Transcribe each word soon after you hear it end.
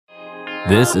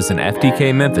This is an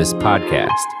FTK Memphis podcast.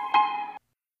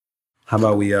 How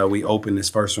about we open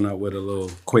this first one up with a little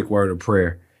quick word of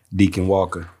prayer, Deacon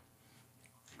Walker.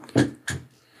 All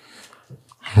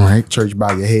right, church,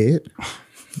 bow your head.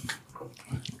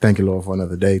 Thank you, Lord, for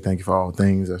another day. Thank you for all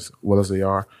things as well as they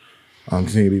are.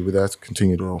 Continue to be with us.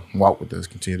 Continue to walk with us.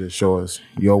 Continue to show us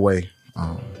your way.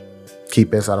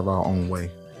 Keep us out of our own way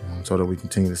so that we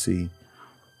continue to see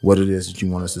what it is that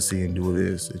you want us to see and do what it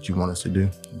is that you want us to do.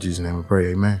 In Jesus' name we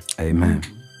pray, amen. Amen.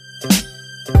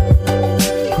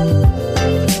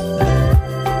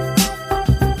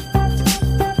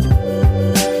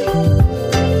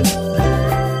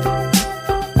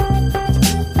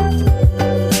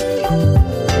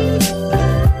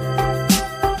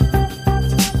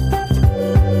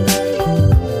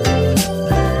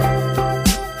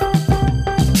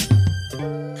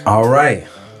 All right.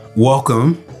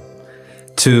 Welcome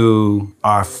to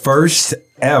our first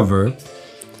ever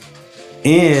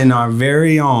in our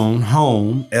very own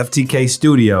home, FTK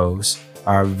Studios,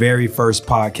 our very first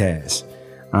podcast.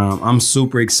 I'm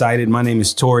super excited. My name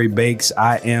is Tori Bakes.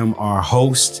 I am our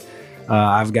host.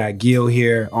 I've got Gil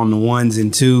here on the ones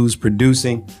and twos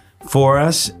producing for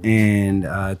us.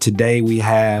 And today we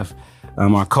have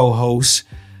our co-host,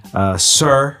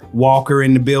 Sir Walker,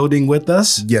 in the building with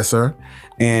us. Yes, sir.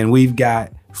 And we've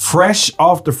got fresh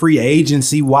off the free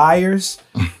agency wires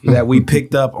that we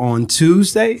picked up on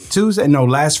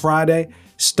last Friday,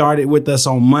 started with us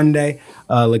on Monday.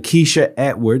 Lakeisha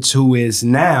Edwards, who is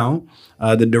now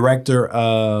the director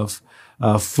of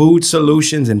Food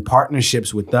Solutions and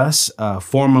Partnerships with us,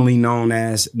 formerly known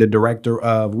as the director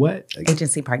of what?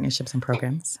 Agency Partnerships and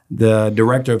Programs. The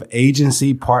director of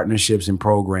Agency Partnerships and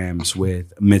Programs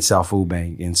with Mid-South Food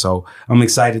Bank. And so I'm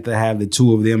excited to have the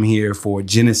two of them here for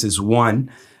Genesis 1,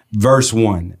 verse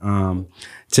 1.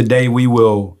 Today we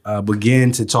will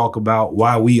begin to talk about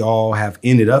why we all have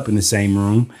ended up in the same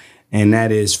room, and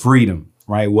that is freedom,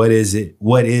 right? What is it?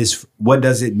 What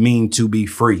does it mean to be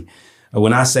free?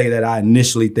 When I say that, I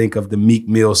initially think of the Meek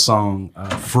Mill song,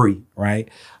 Free, right?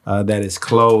 That is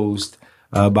closed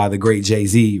by the great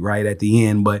Jay-Z right at the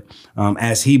end. But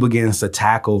as he begins to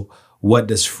tackle what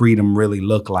does freedom really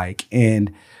look like,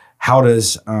 and how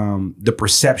does the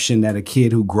perception that a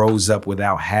kid who grows up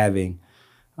without having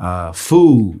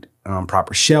food,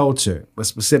 proper shelter, but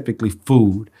specifically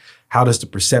food, how does the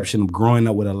perception of growing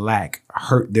up with a lack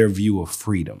hurt their view of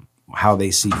freedom, how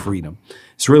they see freedom?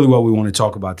 It's really what we want to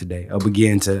talk about today. I'll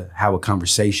begin to have a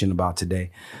conversation about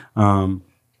today. And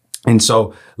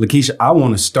so, Lakeisha, I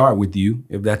want to start with you,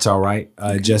 if that's all right,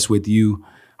 just with you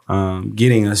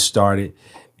getting us started.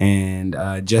 And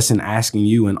just in asking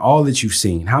you and all that you've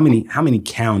seen, how many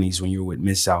counties when you were with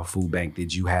Mid-South Food Bank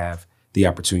did you have the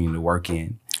opportunity to work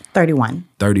in? 31.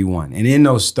 31. And in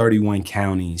those 31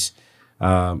 counties,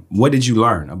 what did you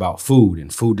learn about food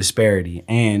and food disparity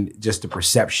and just the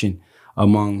perception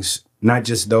amongst not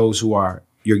just those who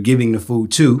you're giving the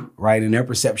food to, right? And their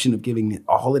perception of giving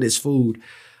all of this food,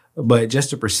 but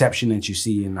just the perception that you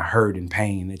see and the hurt and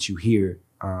pain that you hear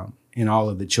in all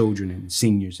of the children and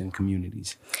seniors and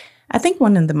communities? I think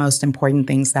one of the most important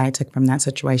things that I took from that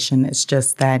situation is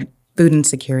just that food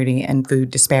insecurity and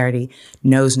food disparity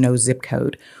knows no zip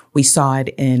code. We saw it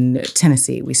in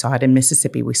Tennessee. We saw it in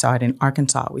Mississippi. We saw it in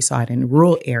Arkansas. We saw it in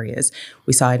rural areas.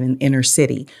 We saw it in inner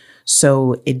city.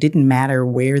 So it didn't matter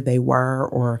where they were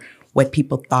or what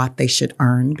people thought they should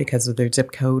earn because of their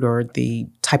zip code or the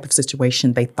type of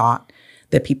situation they thought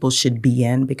that people should be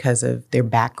in because of their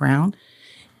background.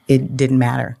 It didn't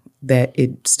matter, that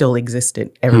it still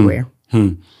existed everywhere.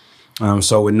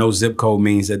 So with no zip code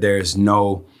means that there is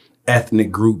no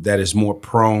ethnic group that is more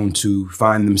prone to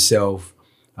find themselves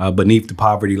beneath the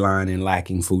poverty line and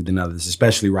lacking food than others,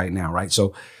 especially right now, right?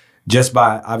 So just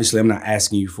obviously, I'm not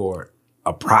asking you for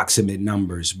approximate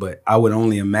numbers, but I would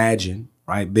only imagine,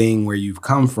 right, being where you've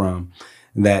come from,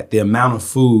 that the amount of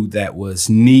food that was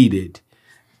needed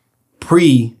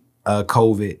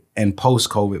pre-COVID and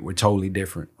post-COVID were totally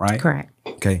different, right? Correct.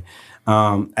 Okay.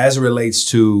 As it relates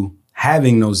to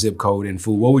having no zip code and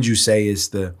food, what would you say is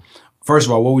first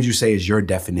of all, what would you say is your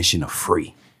definition of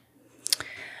free?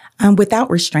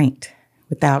 Without restraint,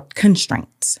 without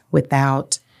constraints,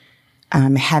 without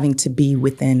having to be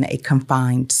within a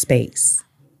confined space.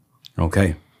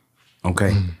 Okay.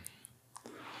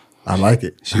 I like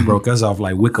it. She broke us off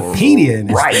like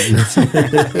Wikipedia. Right.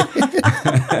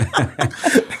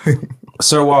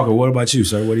 Sir Walker, what about you,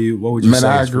 sir? What would you say?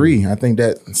 Man, I agree. I think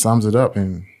that sums it up,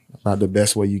 and about the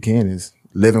best way you can is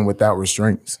living without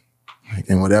restraints,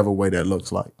 in whatever way that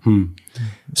looks like.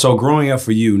 So growing up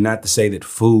for you, not to say that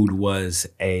food was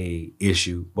a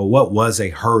issue, but what was a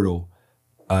hurdle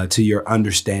to your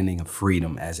understanding of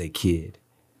freedom as a kid?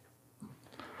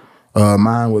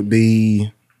 Mine would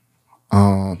be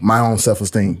my own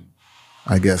self-esteem,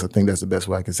 I guess. I think that's the best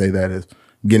way I can say that, is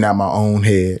getting out my own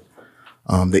head.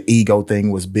 The ego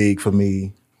thing was big for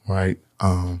me, right?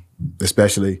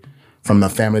 Especially from the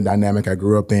family dynamic I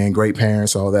grew up in, great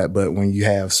parents, all that. But when you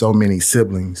have so many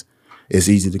siblings, it's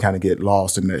easy to kind of get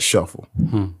lost in that shuffle.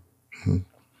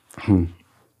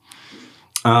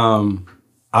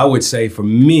 I would say for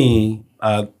me,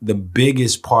 the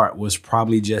biggest part was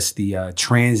probably just the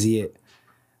transient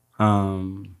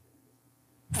family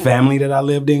that I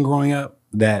lived in growing up,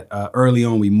 that early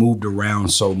on we moved around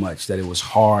so much that it was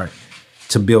hard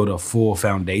to build a full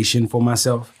foundation for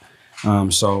myself.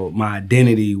 So my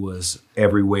identity was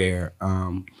everywhere.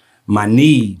 My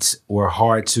needs were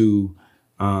hard to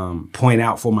point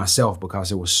out for myself because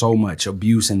there was so much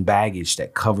abuse and baggage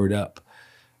that covered up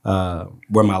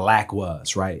where my lack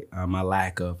was, right? My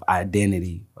lack of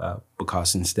identity,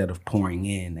 because instead of pouring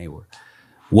in, they were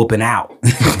whooping out.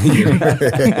 But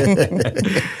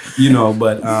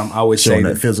I would Showing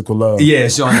say that physical love. Yeah,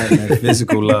 showing that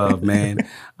physical love, man.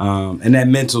 And that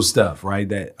mental stuff, right?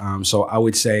 That so I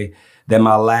would say that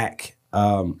my lack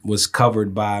was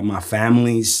covered by my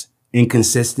family's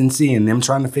inconsistency and them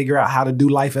trying to figure out how to do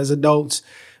life as adults,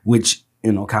 which,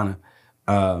 kind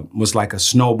of was like a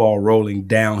snowball rolling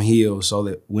downhill, so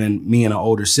that when me and an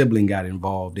older sibling got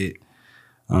involved, it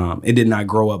did not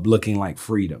grow up looking like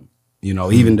freedom.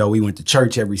 Even though we went to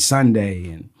church every Sunday,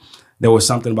 and there was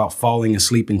something about falling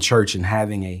asleep in church and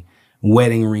having a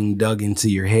wedding ring dug into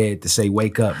your head to say,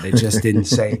 wake up, that just didn't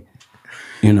say,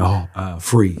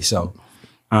 free. So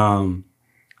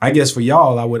I guess for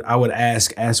y'all, I would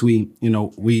ask, as we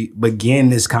begin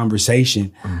this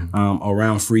conversation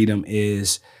around freedom,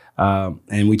 is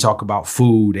and we talk about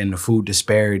food and the food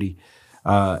disparity,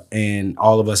 and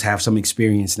all of us have some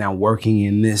experience now working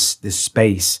in this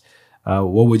space.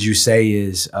 What would you say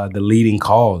is the leading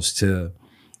cause to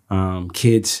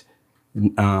kids?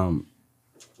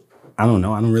 I don't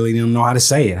know. I don't really know how to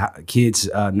say it. Kids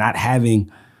not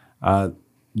having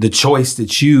the choice to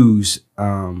choose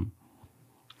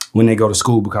when they go to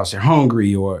school because they're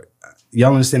hungry, or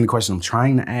y'all understand the question I'm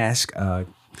trying to ask? I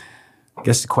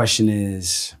guess the question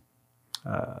is,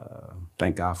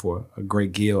 thank God for a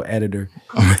great Gil editor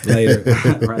later,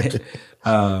 right?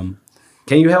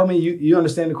 Can you help me? You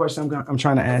understand the question I'm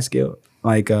trying to ask, Gil?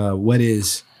 Like, what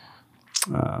is,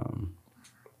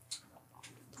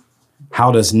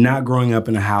 how does not growing up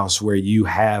in a house where you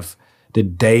have the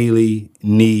daily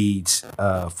needs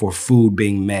for food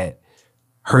being met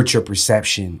hurt your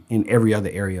perception in every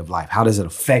other area of life? How does it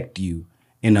affect you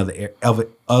in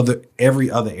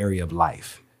every other area of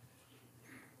life?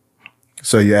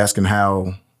 So you're asking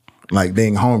how, like,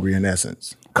 being hungry in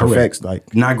essence, affects,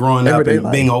 like, not growing up and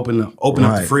life. being open up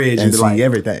the fridge and be see like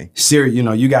everything.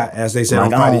 Cereal, you got, as they say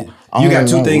Like, on Friday, you got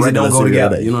two things that don't go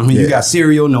together. You know what I mean? Yeah. You got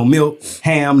cereal, no milk,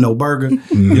 ham, no burger.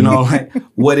 Like,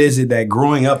 what is it that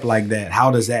growing up like that,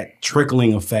 how does that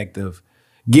trickling effect of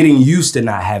getting used to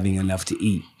not having enough to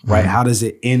eat, right? How does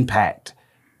it impact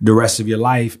the rest of your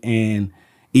life? And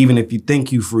even if you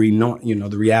think you're free,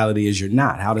 the reality is you're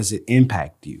not. How does it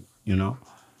impact you,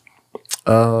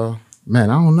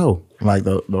 Man, I don't know. Like,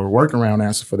 the workaround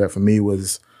answer for that for me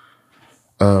was,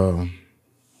 man,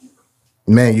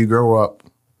 you grow up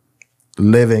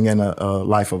living in a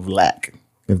life of lack,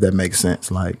 if that makes sense.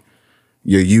 Like,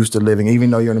 you're used to living,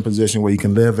 even though you're in a position where you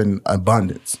can live in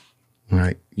abundance,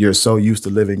 right? You're so used to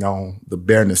living on the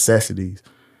bare necessities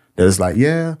that it's like,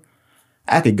 yeah,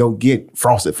 I could go get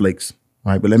Frosted Flakes,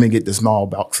 right? But let me get the small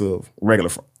box of regular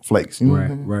flakes. You know what I'm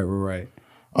saying? Right.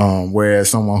 Whereas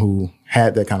someone who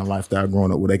had that kind of lifestyle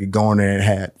growing up, where they could go in there and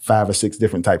had 5 or 6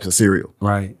 different types of cereal.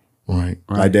 Right.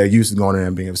 Like, they're used to going in there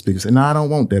and being able to speak and say, no, I don't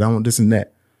want that. I want this and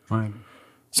that. Right.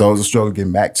 So it was a struggle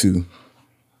getting back to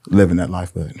living that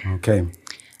life. But Okay.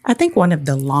 I think one of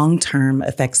the long-term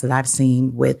effects that I've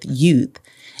seen with youth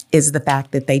is the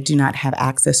fact that they do not have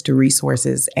access to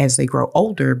resources as they grow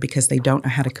older because they don't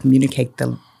know how to communicate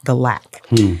the lack.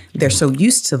 They're so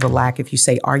used to the lack. If you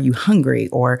say, are you hungry,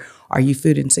 or are you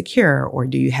food insecure, or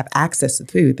do you have access to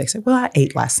food? They say, well, I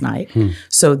ate last night.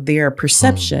 So their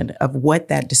perception of what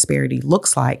that disparity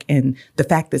looks like and the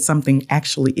fact that something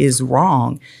actually is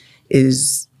wrong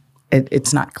is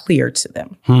it's not clear to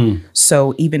them.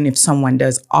 So even if someone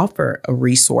does offer a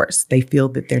resource, they feel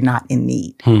that they're not in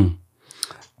need.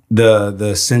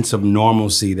 The sense of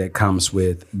normalcy that comes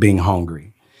with being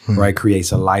hungry, right,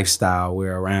 creates a lifestyle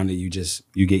where around it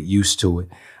you get used to it.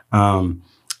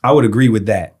 I would agree with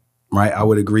that, right? I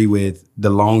would agree with the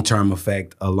long-term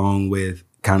effect, along with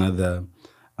kind of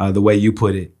the way you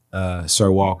put it,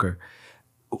 Sir Walker.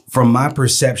 From my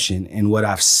perception and what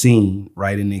I've seen,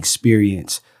 right, in the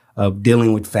experience of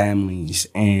dealing with families,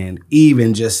 and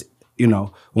even just,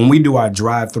 when we do our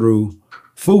drive-through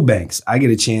food banks, I get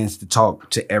a chance to talk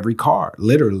to every car,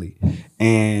 literally.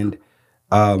 And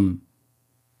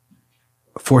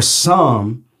for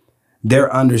some,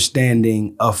 their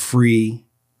understanding of free,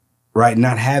 right,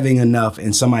 not having enough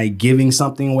and somebody giving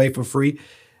something away for free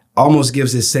almost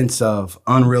gives this sense of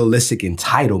unrealistic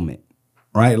entitlement,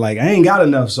 right? Like, I ain't got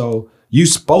enough, so you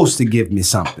supposed to give me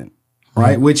something,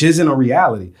 right? Which isn't a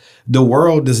reality. The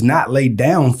world does not lay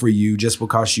down for you just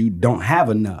because you don't have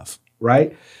enough,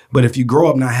 right? But if you grow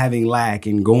up not having lack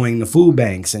and going to food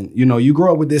banks and, you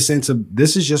grow up with this sense of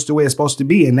this is just the way it's supposed to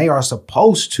be and they are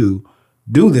supposed to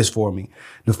do this for me.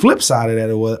 The flip side of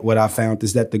that, what I found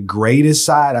is that the greatest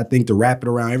side, I think, to wrap it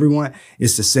around everyone,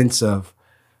 is the sense of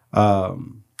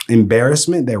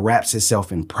embarrassment that wraps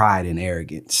itself in pride and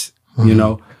arrogance,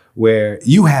 where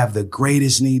you have the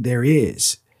greatest need there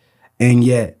is. And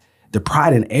yet the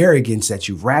pride and arrogance that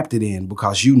you've wrapped it in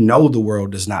because you know the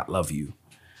world does not love you,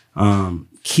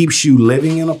 keeps you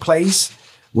living in a place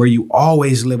where you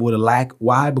always live with a lack.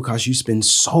 Why? Because you spend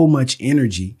so much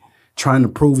energy trying to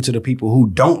prove to the people who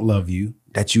don't love you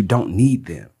that you don't need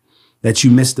them, that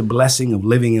you miss the blessing of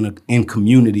living in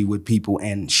community with people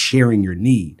and sharing your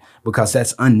need, because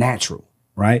that's unnatural,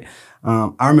 right?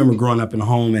 I remember growing up in a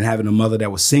home and having a mother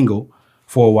that was single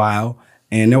for a while.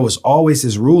 And there was always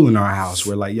this rule in our house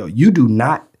where like, you do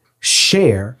not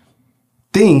share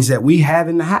things that we have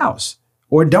in the house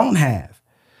or don't have.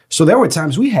 So there were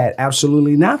times we had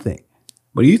absolutely nothing.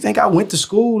 But do you think I went to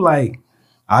school like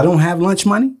I don't have lunch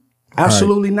money?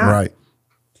 Absolutely not. Right.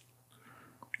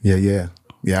 Yeah.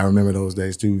 I remember those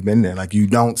days too. We've been there. Like, you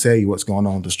don't say what's going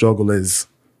on. The struggle is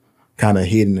kind of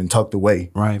hidden and tucked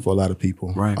away for a lot of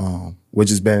people. Right. Which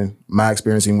has been my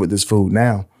experiencing with this food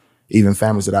now. Even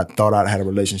families that I thought I'd had a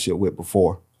relationship with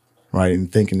before, right? And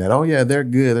thinking that, oh yeah, they're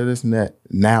good, they're this and that.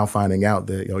 Now finding out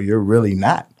that, you're really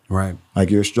not. Right. Like,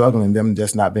 you're struggling, them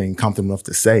just not being comfortable enough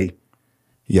to say,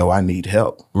 I need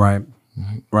help. Right.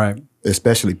 Right.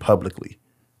 Especially publicly.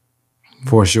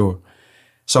 For sure.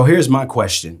 So here's my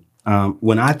question.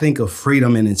 When I think of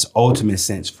freedom in its ultimate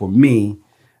sense, for me,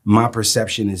 my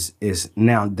perception is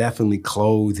now definitely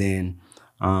clothed in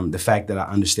the fact that I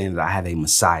understand that I have a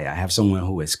Messiah. I have someone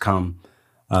who has come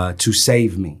to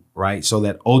save me, right? So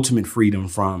that ultimate freedom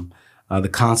from the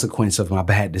consequence of my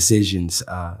bad decisions,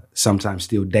 sometimes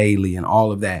still daily and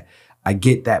all of that. I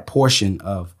get that portion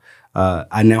of,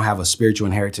 I now have a spiritual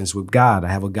inheritance with God. I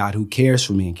have a God who cares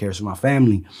for me and cares for my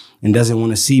family and doesn't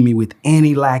want to see me with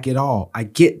any lack at all. I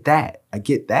get that.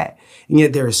 And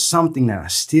yet there is something that I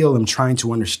still am trying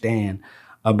to understand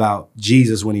about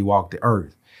Jesus when he walked the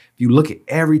earth. You look at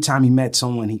every time he met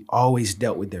someone, he always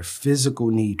dealt with their physical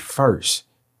need first,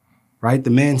 right?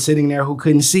 The man sitting there who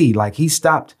couldn't see, like, he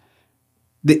stopped.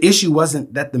 The issue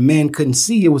wasn't that the man couldn't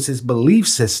see. It was his belief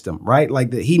system, right? Like,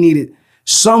 that he needed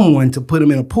someone to put him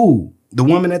in a pool. The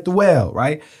woman at the well,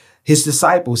 right? His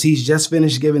disciples, he's just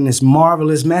finished giving this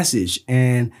marvelous message.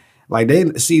 And like, they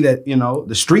see that,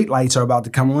 the street lights are about to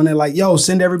come on. They're like,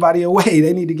 send everybody away.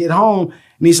 They need to get home.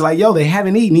 And he's like, they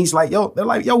haven't eaten. He's like, they're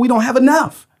like, we don't have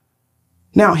enough.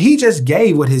 Now, he just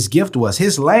gave what his gift was.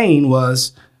 His lane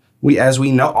was, as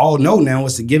we all know now,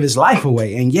 was to give his life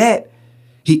away. And yet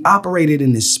he operated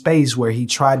in this space where he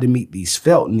tried to meet these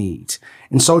felt needs.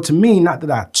 And so to me, not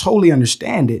that I totally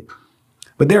understand it,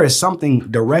 but there is something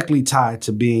directly tied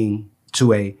to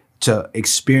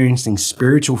experiencing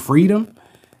spiritual freedom,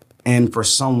 and for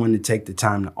someone to take the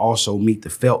time to also meet the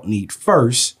felt need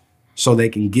first so they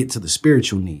can get to the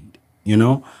spiritual need,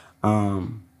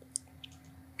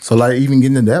 So like, even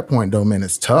getting to that point though, man,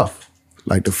 it's tough.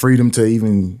 Like, the freedom to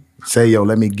even say,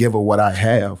 let me give her what I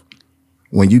have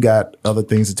when you got other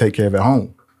things to take care of at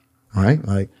home, right?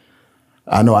 Like,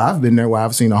 I know I've been there where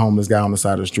I've seen a homeless guy on the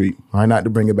side of the street, right? Not to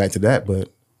bring it back to that, but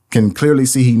can clearly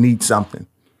see he needs something,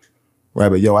 right?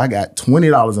 But I got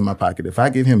 $20 in my pocket. If I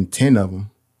give him 10 of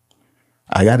them,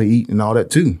 I got to eat and all that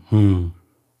too.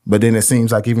 But then it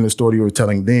seems like even the story you were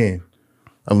telling then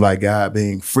of like God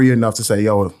being free enough to say,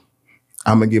 I'm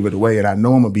going to give it away and I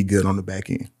know I'm going to be good on the back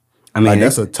end. I mean,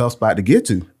 that's a tough spot to get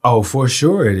to. Oh, for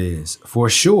sure it is. For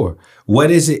sure.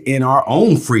 What is it in our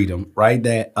own freedom, right,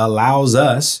 that allows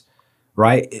us,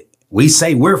 right? We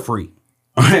say we're free,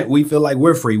 right? We feel like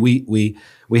we're free.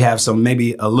 We have some,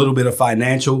 maybe a little bit of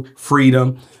financial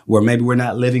freedom where maybe we're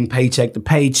not living paycheck to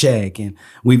paycheck, and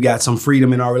we've got some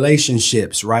freedom in our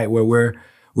relationships, right? Where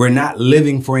we're not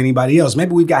living for anybody else.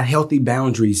 Maybe we've got healthy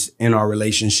boundaries in our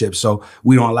relationships, so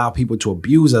we don't allow people to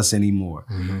abuse us anymore.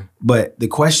 Mm-hmm. But the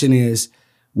question is,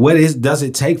 does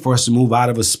it take for us to move out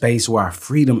of a space where our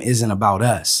freedom isn't about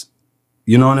us?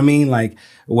 You know what I mean? Like,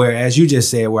 where, as you just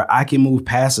said, where I can move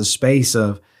past a space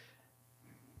of,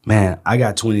 man, I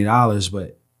got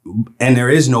 $20, and there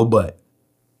is no but.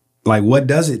 Like, what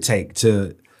does it take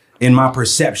to, in my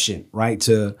perception, right,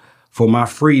 for my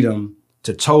freedom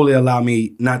to totally allow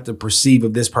me not to perceive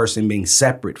of this person being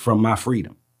separate from my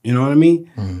freedom? You know what I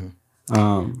mean? Mm-hmm.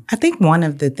 I think one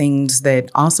of the things that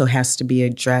also has to be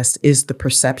addressed is the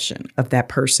perception of that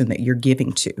person that you're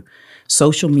giving to.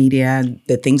 Social media,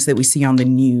 the things that we see on the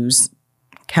news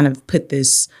kind of put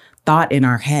this thought in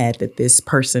our head that this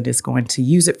person is going to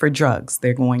use it for drugs.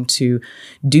 They're going to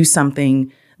do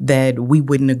something that we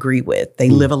wouldn't agree with. They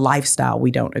live a lifestyle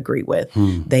we don't agree with.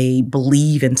 They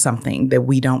believe in something that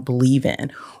we don't believe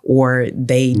in, or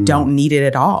they don't need it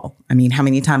at all. I mean, how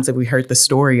many times have we heard the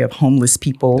story of homeless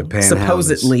people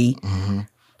supposedly,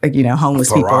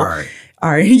 homeless Ferrari. people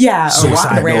are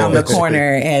walking around the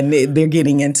corner and they're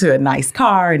getting into a nice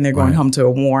car and they're going home to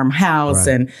a warm house.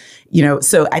 Right. And,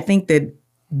 so I think that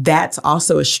that's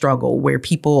also a struggle where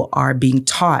people are being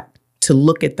taught to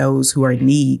look at those who are in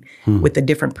need with a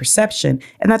different perception.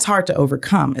 And that's hard to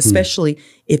overcome, especially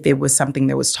if it was something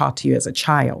that was taught to you as a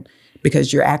child,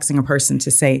 because you're asking a person to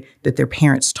say that their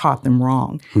parents taught them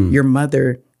wrong. Your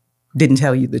mother didn't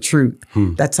tell you the truth.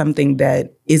 That's something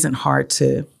that isn't hard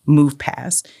to move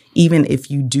past, even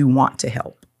if you do want to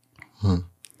help.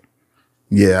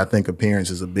 Yeah, I think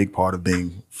appearance is a big part of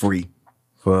being free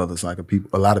for others. Like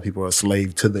a lot of people are a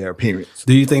slave to their appearance.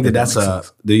 Do you think that's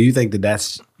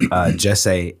just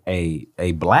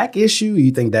a black issue?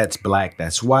 You think that's black,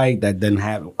 that's white, that doesn't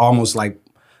have, almost like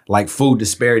food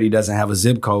disparity doesn't have a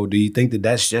zip code? Do you think that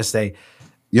that's just a,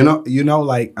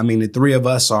 like, I mean, the three of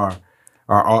us are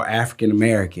all African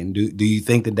American. Do you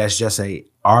think that that's just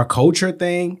our culture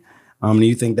thing? Do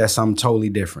you think that's something totally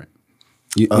different?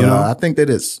 I think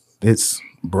that it's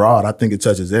broad. I think it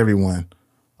touches everyone.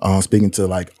 Speaking to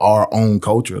like our own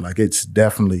culture, like it's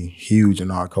definitely huge in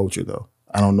our culture though.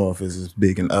 I don't know if it's as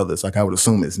big in others. Like I would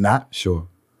assume it's not. Sure.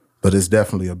 But it's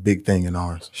definitely a big thing in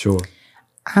ours. Sure.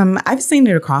 I've seen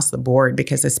it across the board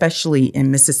because especially in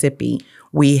Mississippi,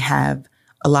 we have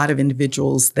a lot of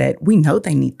individuals that we know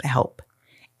they need the help,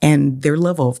 and their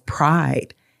level of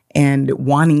pride and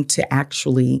wanting to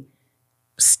actually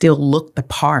still look the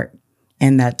part,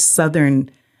 and that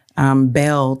Southern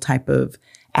belle type of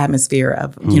atmosphere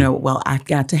of, well, I've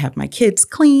got to have my kids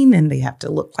clean and they have to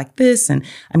look like this, and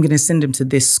I'm going to send them to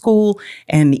this school.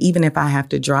 And even if I have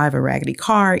to drive a raggedy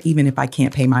car, even if I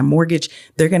can't pay my mortgage,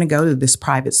 they're going to go to this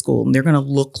private school and they're going to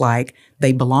look like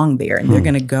they belong there. And they're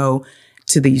going to go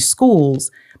to these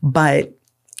schools, but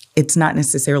it's not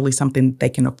necessarily something they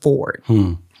can afford.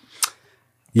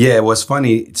 Yeah, what's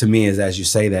funny to me is, as you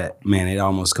say that, man, it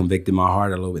almost convicted my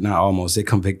heart a little bit. Not almost, it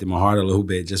convicted my heart a little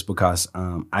bit, just because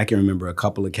I can remember a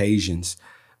couple occasions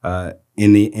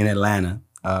in Atlanta,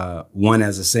 one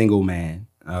as a single man,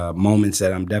 moments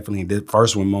that I'm definitely, the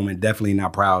first one moment definitely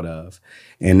not proud of,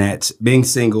 and that's being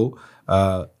single,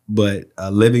 but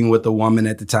living with a woman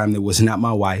at the time that was not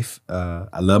my wife.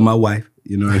 I love my wife,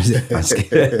 you know what I'm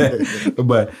saying?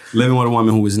 But living with a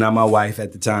woman who was not my wife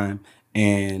at the time,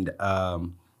 and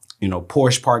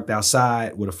Porsche parked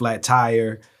outside with a flat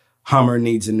tire, Hummer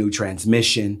needs a new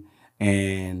transmission,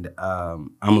 and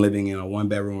I'm living in a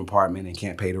 1-bedroom apartment and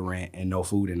can't pay the rent and no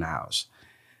food in the house.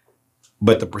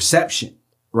 But the perception,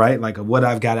 right, like of what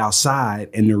I've got outside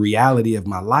and the reality of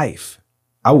my life,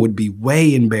 I would be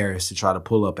way embarrassed to try to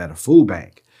pull up at a food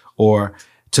bank or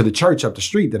to the church up the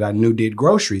street that I knew did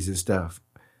groceries and stuff.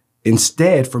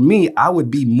 Instead, for me, I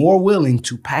would be more willing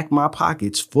to pack my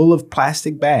pockets full of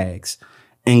plastic bags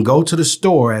and go to the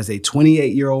store as a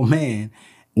 28-year-old man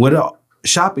with a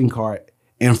shopping cart.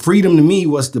 And freedom to me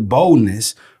was the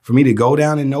boldness for me to go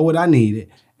down and know what I needed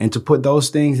and to put those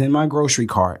things in my grocery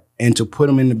cart and to put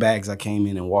them in the bags I came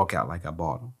in and walk out like I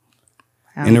bought them.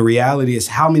 Wow. And the reality is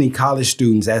how many college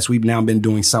students, as we've now been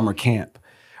doing summer camp,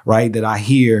 right, that I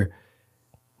hear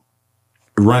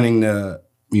running the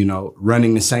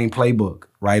same playbook,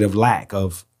 right, of lack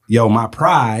of, my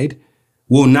pride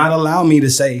will not allow me to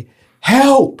say,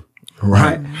 help,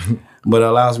 right? But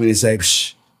allows me to say,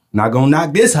 not gonna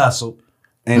knock this hustle.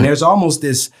 And there's almost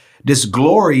this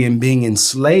glory in being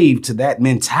enslaved to that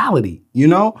mentality,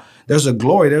 There's a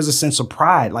glory, there's a sense of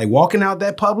pride. Like walking out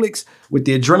that Publix with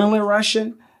the adrenaline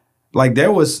rushing, like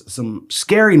there was some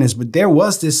scariness, but there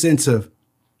was this sense of,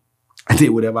 I did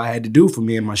whatever I had to do for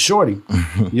me and my shorty,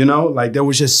 Like there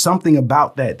was just something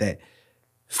about that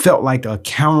felt like a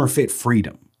counterfeit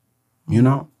freedom,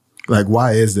 Like,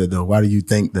 why is that though? Why do you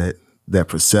think that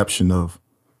perception of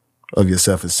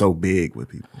yourself is so big with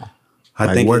people?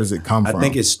 Where does it come from? I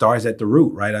think it starts at the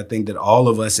root, right? I think that all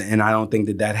of us, and I don't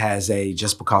think that has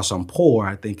just because I'm poor,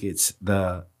 I think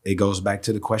it goes back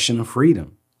to the question of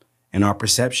freedom and our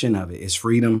perception of it. Is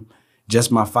freedom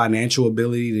just my financial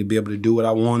ability to be able to do what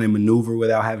I want and maneuver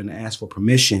without having to ask for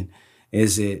permission?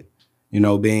 Is it,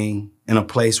 being in a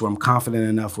place where I'm confident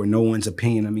enough where no one's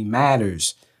opinion of me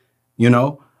matters?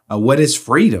 What is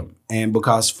freedom? And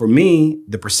because for me,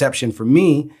 the perception for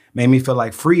me made me feel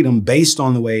like freedom based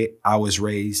on the way I was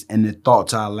raised and the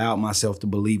thoughts I allowed myself to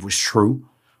believe was true,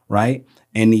 right?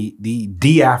 And the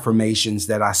de-affirmations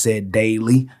that I said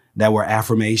daily that were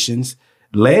affirmations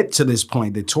led to this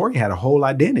point that Tori had a whole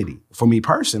identity for me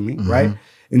personally, right?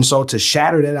 And so to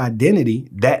shatter that identity,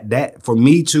 that for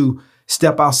me to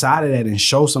step outside of that and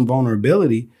show some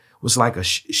vulnerability was like a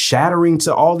shattering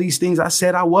to all these things I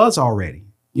said I was already.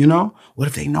 What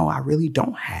if they know I really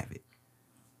don't have it?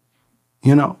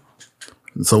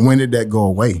 So when did that go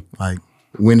away? Like,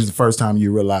 when is the first time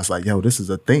you realized, like, yo, this is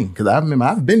a thing? Because I remember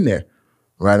I've been there,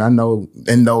 right? I know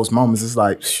in those moments, it's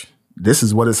like, this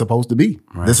is what it's supposed to be.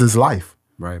 Right. This is life.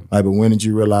 Right. Like, but when did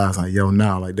you realize, like, yo,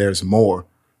 now, like, there's more?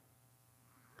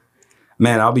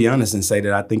 Man, I'll be honest and say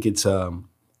that I think it's a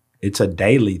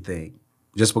daily thing.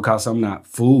 Just because I'm not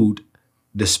food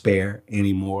despair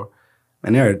anymore.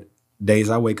 And there are days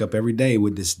I wake up every day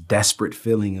with this desperate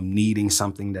feeling of needing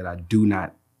something that I do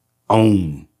not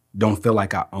own, don't feel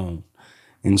like I own.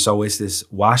 And so it's this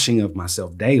washing of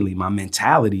myself daily, my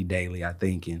mentality daily, I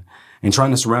think, and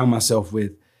trying to surround myself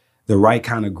with the right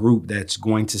kind of group that's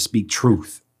going to speak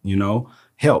truth,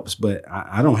 helps. But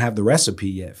I don't have the recipe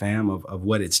yet, fam, of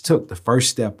what it's took. The first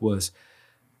step was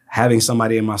having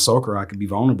somebody in my circle I could be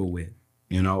vulnerable with,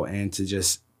 and to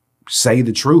just say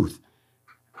the truth,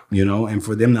 and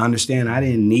for them to understand I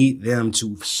didn't need them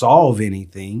to solve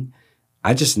anything.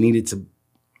 I just needed to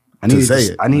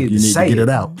say to get it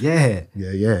out. Yeah.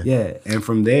 Yeah. Yeah. And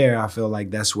from there, I feel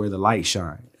like that's where the light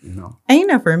shine,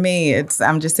 And for me,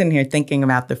 I'm just sitting here thinking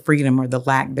about the freedom or the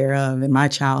lack thereof in my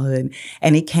childhood.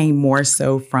 And it came more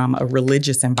so from a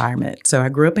religious environment. So I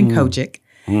grew up in Kojic.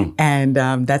 And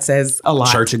that says a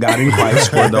lot. Church of God in Christ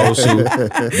for those who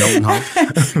don't know.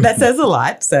 That says a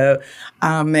lot. So,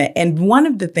 and one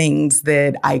of the things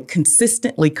that I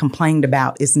consistently complained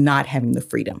about is not having the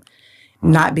freedom.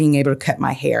 Not being able to cut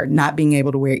my hair, not being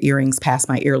able to wear earrings past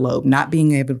my earlobe, not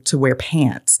being able to wear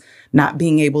pants, not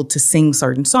being able to sing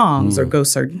certain songs or go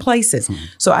certain places.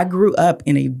 So I grew up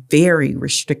in a very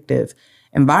restrictive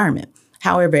environment.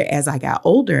 However, as I got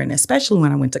older, and especially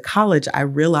when I went to college, I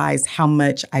realized how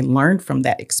much I learned from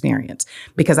that experience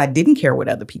because I didn't care what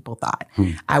other people thought.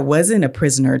 I wasn't a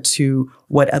prisoner to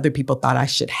what other people thought I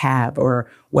should have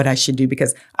or what I should do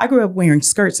because I grew up wearing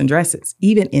skirts and dresses,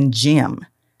 even in gym.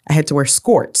 I had to wear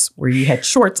skirts where you had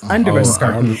shorts under a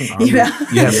skirt. Did you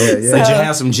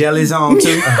have some jellies on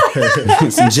too?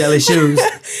 Some jelly shoes.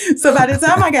 So by the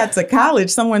time I got to college,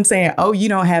 someone saying, oh, you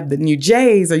don't have the new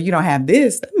J's or you don't have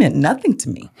this, that meant nothing to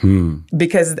me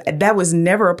because that was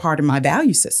never a part of my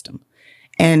value system.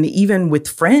 And even with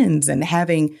friends and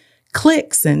having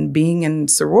cliques and being in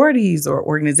sororities or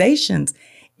organizations,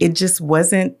 it just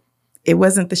wasn't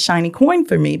the shiny coin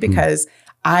for me because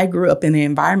I grew up in an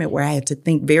environment where I had to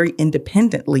think very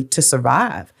independently to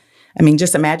survive. I mean,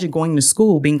 just imagine going to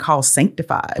school being called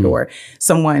sanctified or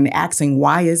someone asking,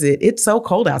 why is it's so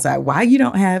cold outside? Why you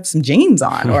don't have some jeans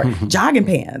on or jogging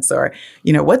pants or,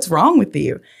 what's wrong with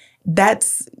you?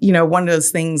 That's, one of those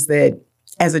things that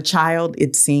as a child,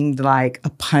 it seemed like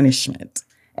a punishment.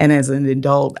 And as an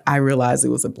adult, I realized it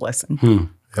was a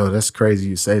blessing. Yo, that's crazy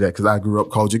you say that because I grew up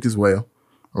Kojic as well,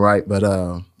 right? But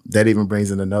that even brings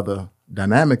in another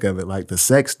dynamic of it, like the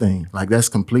sex thing. Like that's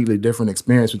completely different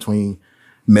experience between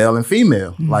male and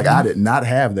female. Like I did not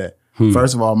have that.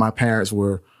 First of all, my parents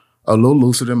were a little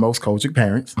looser than most Kojic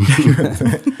parents,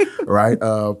 right?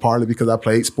 Partly because I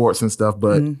played sports and stuff,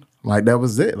 but like that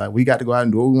was it. Like we got to go out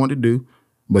and do what we wanted to do.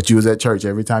 But you was at church.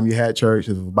 Every time you had church,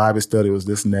 it was a Bible study, it was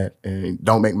this and that. And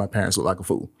don't make my parents look like a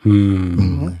fool.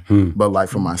 But like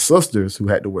for my sisters who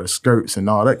had to wear skirts and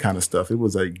all that kind of stuff, it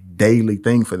was a daily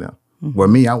thing for them. Where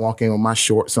me, I walk in with my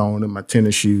shorts on and my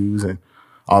tennis shoes and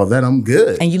all of that, I'm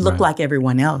good. And you look like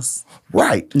everyone else.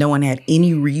 Right. No one had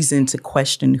any reason to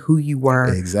question who you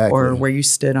were or where you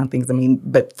stood on things. I mean,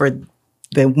 but for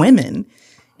the women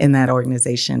in that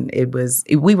organization,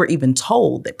 we were even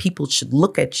told that people should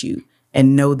look at you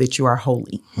and know that you are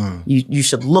holy. You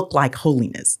should look like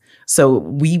holiness. So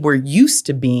we were used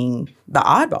to being the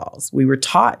oddballs. We were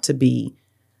taught to be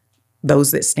those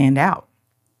that stand out.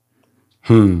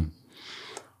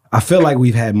 I feel like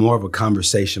we've had more of a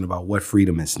conversation about what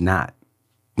freedom is not,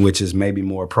 which is maybe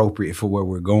more appropriate for where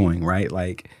we're going, right?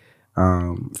 Like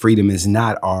Freedom is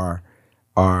not our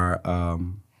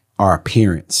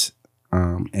appearance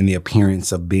and the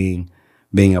appearance of being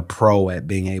a pro at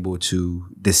being able to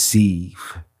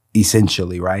deceive,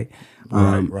 essentially, right?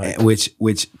 Right.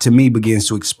 Which to me begins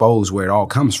to expose where it all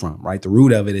comes from, right? The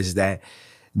root of it is that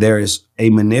there is a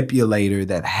manipulator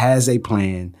that has a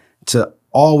plan to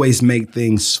always make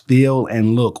things feel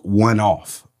and look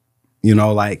one-off.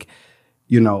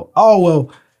 Oh,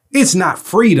 well, it's not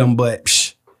freedom,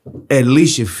 but at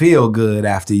least you feel good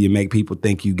after you make people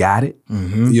think you got it,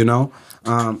 and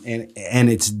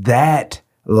it's that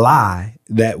lie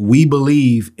that we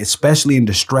believe, especially in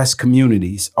distressed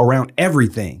communities around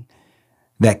everything,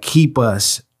 that keep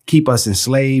us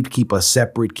enslaved, keep us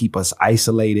separate, keep us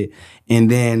isolated. And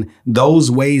then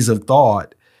those ways of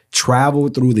thought travel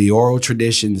through the oral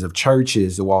traditions of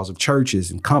churches, the walls of churches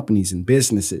and companies and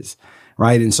businesses,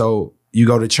 right? And so you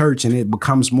go to church and it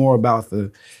becomes more about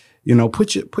the,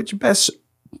 put your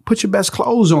best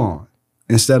clothes on,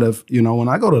 instead of, when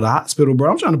I go to the hospital,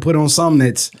 bro, I'm trying to put on something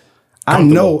that's I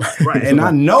know, right, and I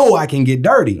know I can get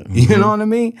dirty. You know what I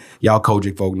mean? Y'all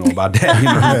Kojic folk know about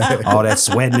that. All that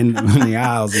sweating in the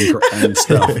aisles and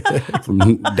stuff from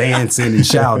dancing and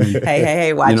shouting.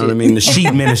 Hey, watch it. You know what I mean? The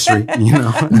sheet ministry.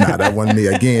 Nah, that wasn't me.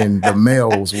 Again, the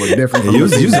males were different. You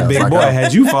was a big boy.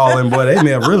 Had you fallen, boy, they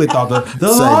may have really thought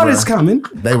the Lord is coming.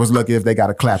 They was lucky if they got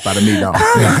a clap out of me, though.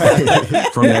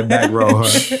 From that back row,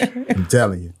 huh? I'm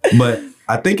telling you. But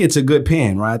I think it's a good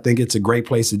pen, right? I think it's a great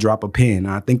place to drop a pen.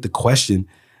 I think the question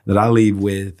that I leave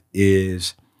with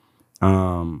is,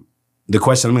 the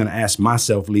question I'm going to ask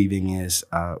myself leaving is,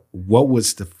 what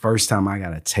was the first time I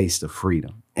got a taste of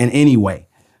freedom in any way?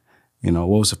 What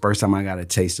was the first time I got a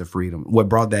taste of freedom? What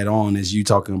brought that on is you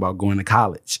talking about going to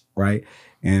college, right?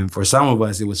 And for some of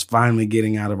us, it was finally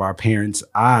getting out of our parents'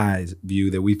 eyes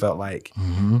view that we felt like,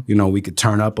 we could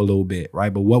turn up a little bit,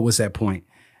 right? But what was that point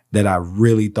that I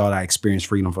really thought I experienced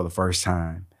freedom for the first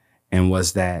time? And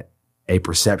was that a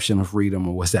perception of freedom,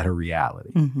 or was that a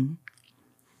reality?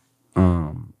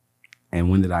 And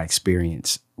when did I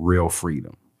experience real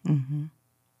freedom?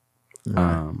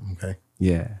 Okay.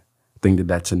 Yeah. I think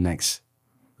that's a next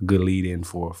good lead in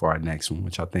for our next one,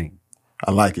 which I think.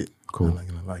 I like it. Cool. I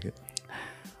like it.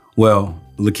 Well,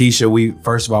 Lakeisha, we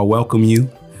first of all welcome you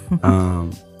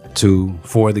to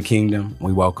For the Kingdom.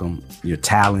 We welcome your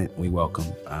talent. We welcome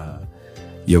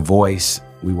your voice.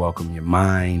 We welcome your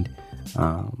mind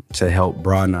to help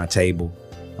broaden our table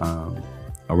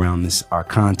around our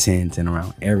content and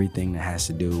around everything that has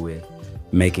to do with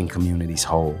making communities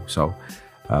whole. So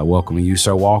welcome you,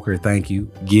 Sir Walker. Thank you.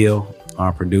 Gil,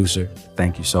 our producer,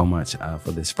 thank you so much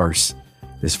for this first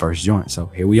joint. So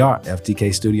here we are,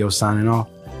 FTK Studios signing off.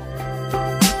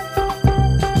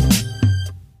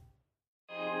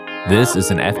 This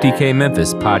is an FTK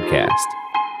Memphis podcast.